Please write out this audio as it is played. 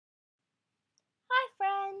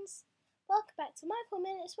Welcome back to Mindful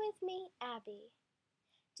Minutes with me, Abby.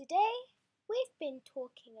 Today, we've been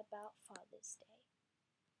talking about Father's Day.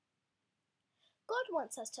 God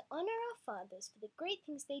wants us to honour our fathers for the great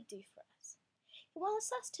things they do for us. He wants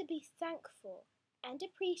us to be thankful and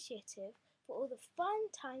appreciative for all the fun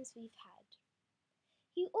times we've had.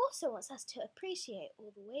 He also wants us to appreciate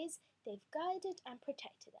all the ways they've guided and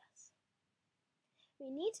protected us. We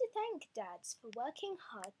need to thank dads for working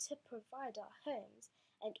hard to provide our homes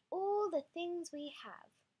and all the things we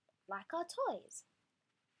have, like our toys.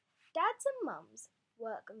 Dads and mums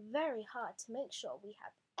work very hard to make sure we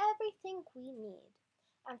have everything we need,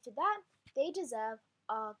 and for that, they deserve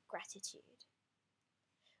our gratitude.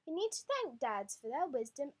 We need to thank dads for their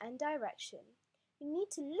wisdom and direction. We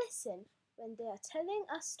need to listen when they are telling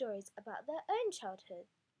us stories about their own childhood,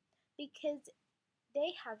 because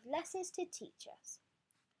they have lessons to teach us.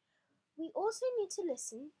 We also need to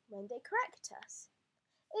listen when they correct us.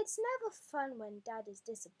 It's never fun when dad is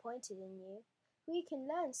disappointed in you. We can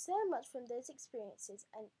learn so much from those experiences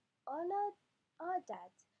and honour our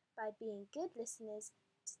dads by being good listeners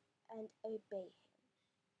and obey him.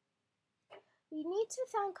 We need to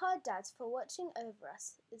thank our dads for watching over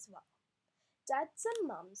us as well. Dads and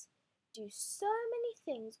mums do so many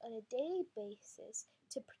things on a daily basis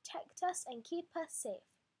to protect us and keep us safe.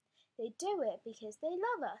 They do it because they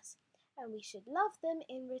love us, and we should love them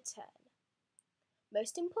in return.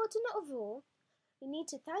 Most important of all, we need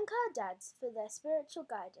to thank our dads for their spiritual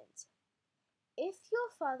guidance. If your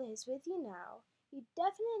father is with you now, you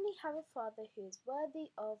definitely have a father who is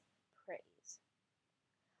worthy of praise.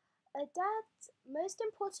 A dad's most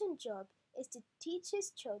important job is to teach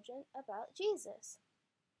his children about Jesus,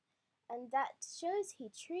 and that shows he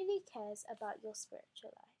truly cares about your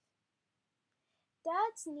spiritual life.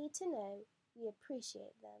 Dads need to know we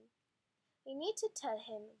appreciate them. We need to tell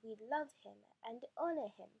him we love him and honour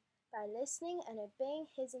him by listening and obeying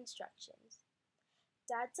his instructions.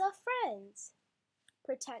 Dads are friends,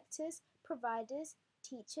 protectors, providers,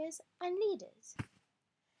 teachers, and leaders.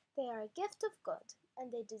 They are a gift of God,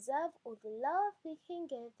 and they deserve all the love we can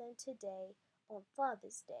give them today on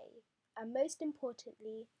Father's Day, and most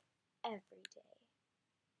importantly, every day.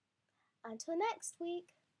 Until next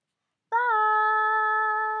week,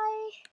 bye!